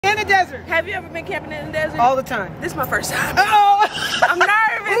in the desert. Have you ever been camping in the desert? All the time. This is my first time. Oh, I'm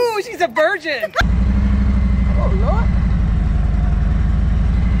nervous. Ooh, she's a virgin. Oh Lord.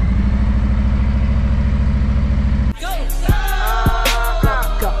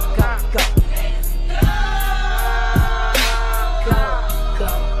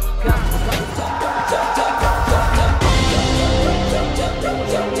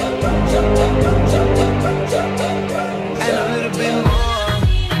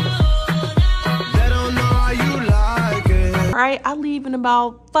 I leave in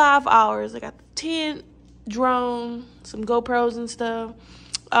about 5 hours. I got the tent, drone, some GoPros and stuff.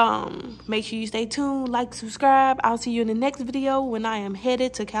 Make sure you stay tuned, like, subscribe. I'll see you in the next video when I am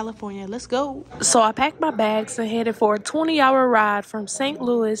headed to California. Let's go. So I packed my bags and headed for a 20-hour ride from St.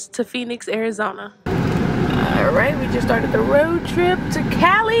 Louis to Phoenix, Arizona. All right, we just started the road trip to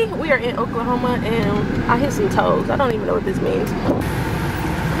Cali. We are in Oklahoma and I hit some toes. I don't even know what this means.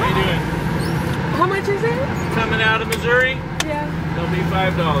 How you doing? How much is it? Coming out of Missouri? Yeah. It'll be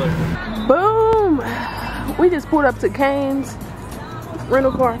 $5. Boom. We just pulled up to Cane's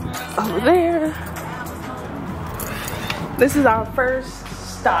rental car over there. This is our first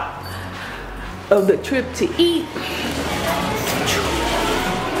stop of the trip to eat.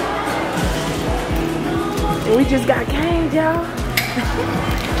 And we just got Cane's, y'all.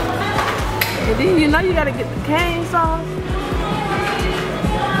 And then you know you gotta get the cane sauce.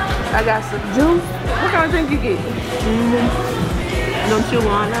 I got some juice. What kind of drink you get? Don't you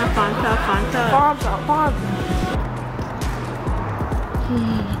wanna? Fanta. Fanta.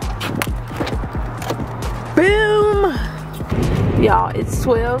 Boom! Y'all, it's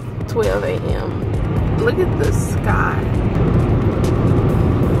 12 a.m. Look at the sky.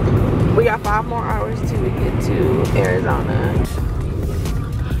 We got 5 more hours till we get to Arizona.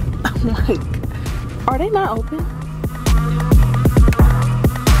 I'm like, are they not open?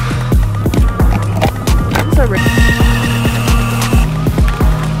 I'm so ready.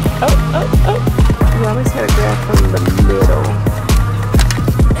 Oh. You always gotta grab from the middle.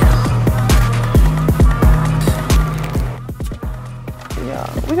 Yeah,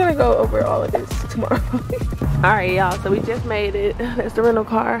 we're gonna go over all of this tomorrow. All right, y'all, so we just made it. That's the rental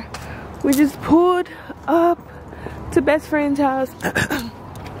car. We just pulled up to best friend's house.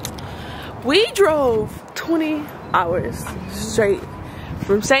 We drove 20 hours straight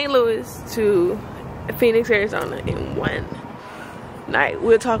from St. Louis to Phoenix, Arizona in one night.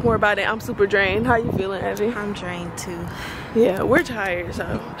 We'll talk more about it. I'm super drained. How you feeling, Abby? I'm drained too. Yeah, we're tired,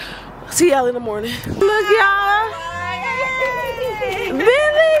 so see y'all in the morning. Look, y'all. Billy,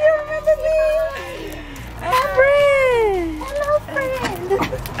 you remember me? Hi, friend. Hello, friend.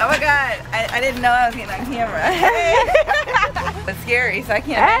 Oh my god, I didn't know I was getting on camera. It's scary, so I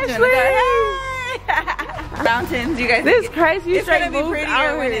can't imagine. Mountains, you guys. This crazy. You it's gonna be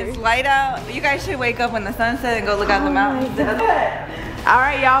prettier when it's light out. You guys should wake up when the sun sets and go look out the mountains. All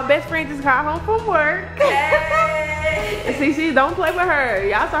right, y'all. Best friend just got home from work. Hey. See, don't play with her.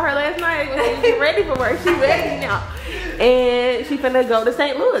 Y'all saw her last night when she was ready for work. She ready now, and she finna go to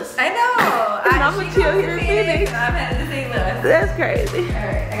St. Louis. I know. I'm gonna chill here in Phoenix. I'm headed to St. Louis. That's crazy. All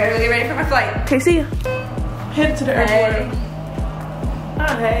right, I gotta go get ready for my flight. Okay, see ya. Headed to the airport.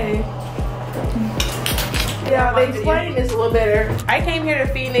 Oh, hey. Yeah, they explained this a little better. I came here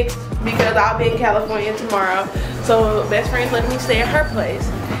to Phoenix because I'll be in California tomorrow. So best friend's letting me stay at her place.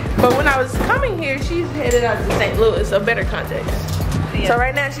 But when I was coming here, she's headed out to St. Louis, so better context. Yeah. So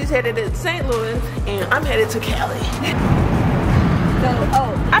right now she's headed to St. Louis and I'm headed to Cali. So,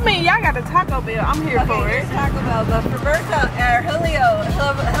 I mean, y'all got a Taco Bell. I'm here for it. Taco Bell, but Roberto,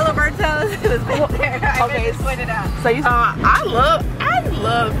 Hiliberto's was there. I just pointed out. So you I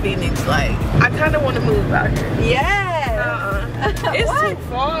love Phoenix. Like, I kind of want to move out here. Yes. It's too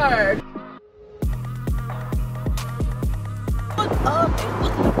far. Look up and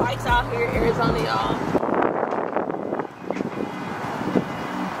look at the bikes out here in Arizona, y'all.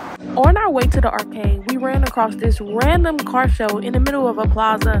 On our way to the arcade, we ran across this random car show in the middle of a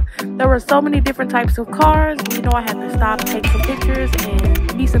plaza. There were so many different types of cars. You know, I had to stop, take some pictures,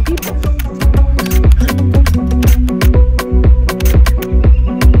 and meet some people.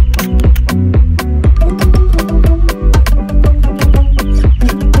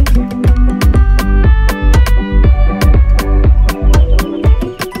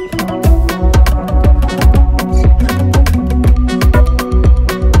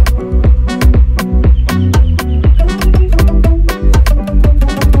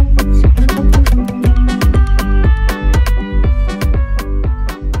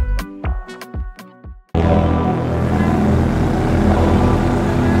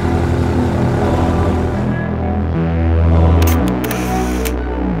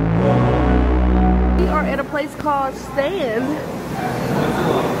 called stand.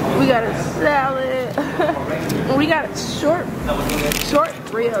 We got a salad. We got a short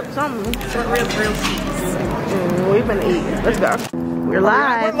rib, something. Short rib grilled cheese. We're gonna eat. Let's go. We're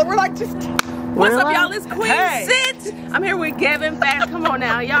live. We're like just. What's up, y'all? It's QueenSit. I'm here with Gavin Fast. Come on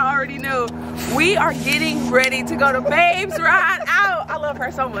now, y'all already know. We are getting ready to go to Babes Ride Out. I love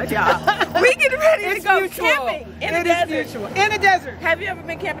her so much, y'all. We getting ready to go camping in the desert. In the desert. Have you ever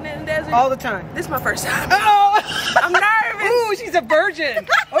been camping in the desert? All the time. This is my first time. Oh, I'm nervous. Ooh, she's a virgin.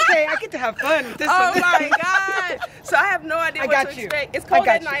 Okay, I get to have fun with this one. Oh my God. So I have no idea what to expect. It's cold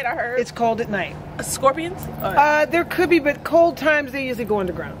at night, I heard. It's cold at night. Scorpions? There could be, but cold times they usually go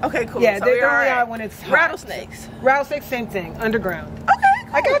underground. Okay, cool. Yeah, so they're only out when it's hot. Rattlesnakes. Rattlesnakes, same thing, underground. Okay, cool.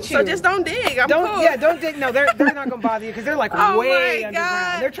 I got you. So just don't dig. I'm cool. Yeah, don't dig. No, they're not gonna bother you because they're like way underground.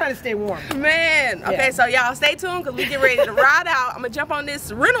 God. They're trying to stay warm. Man. Okay, so y'all stay tuned because we get ready to ride out. I'm gonna jump on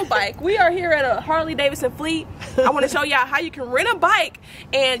this rental bike. We are here at a Harley Davidson fleet. I want to show y'all how you can rent a bike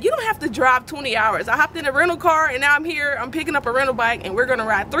and you don't have to drive 20 hours. I hopped in a rental car and now I'm here. I'm picking up a rental bike and we're gonna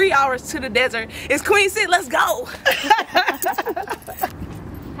ride 3 hours to the desert. It's QueenSit. Let's go.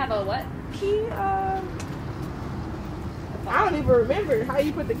 Have a what? Key, I don't even remember how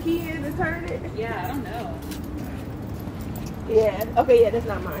you put the key in and turn it. Yeah, I don't know. Yeah, okay, yeah, that's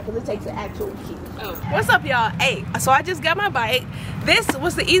not mine because it takes an actual key. Oh. What's up, y'all? Hey, so I just got my bike. This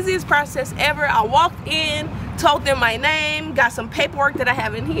was the easiest process ever. I walked in, told them my name, got some paperwork that I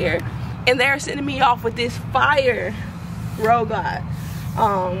have in here, and they're sending me off with this fire road glide.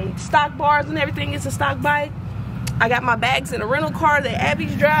 Stock bars and everything. It's a stock bike. I got my bags in a rental car that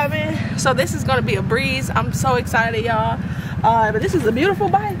Abby's driving, so this is gonna be a breeze. I'm so excited, y'all. But this is a beautiful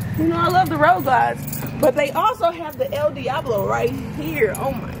bike. You know, I love the road glides. But they also have the El Diablo right here.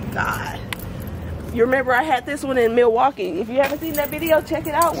 Oh my God. You remember I had this one in Milwaukee. If you haven't seen that video, check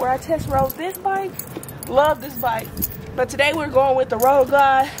it out where I test rode this bike. Love this bike. But today we're going with the road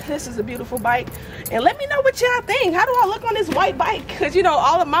glide. This is a beautiful bike. And let me know what y'all think. How do I look on this white bike? Because you know,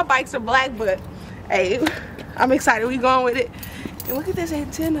 all of my bikes are black, but hey, I'm excited. We going with it. And look at this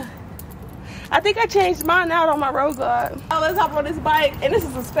antenna. I think I changed mine out on my road glide. Oh, let's hop on this bike. And this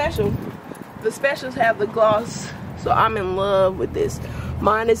is a special. The specials have the gloss, so I'm in love with this.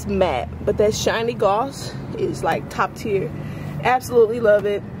 Mine is matte, but that shiny gloss is like top tier. Absolutely love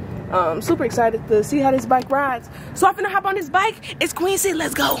it. Super excited to see how this bike rides. So I'm gonna hop on this bike. It's QueenSit.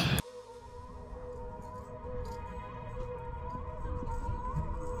 Let's go.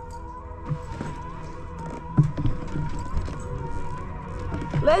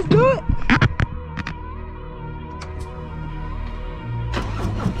 Let's do it.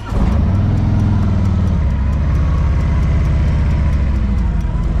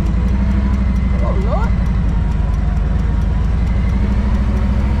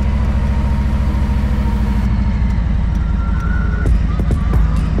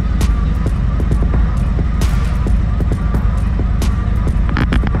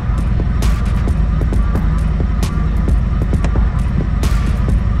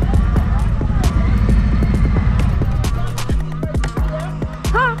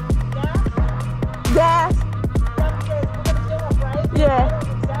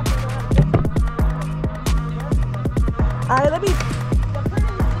 Alright, let me.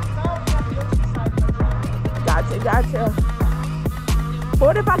 Gotcha.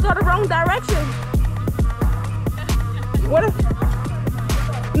 What if I go the wrong direction? What if?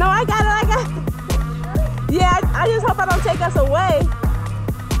 No, I got it. Yeah, I just hope I don't take us away.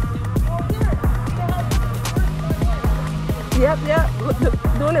 Yep.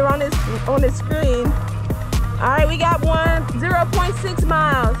 Doing it on this screen. Alright, we got 0.6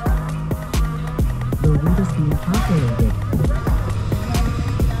 miles. The route is being calculated.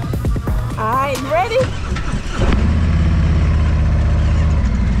 Alright, you ready?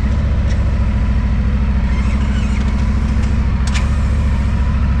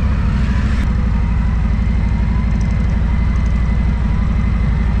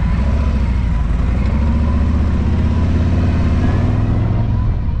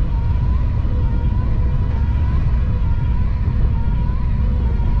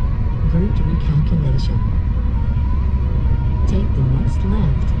 Route recalculation. Take the next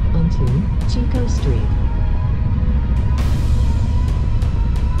left onto Chico Street.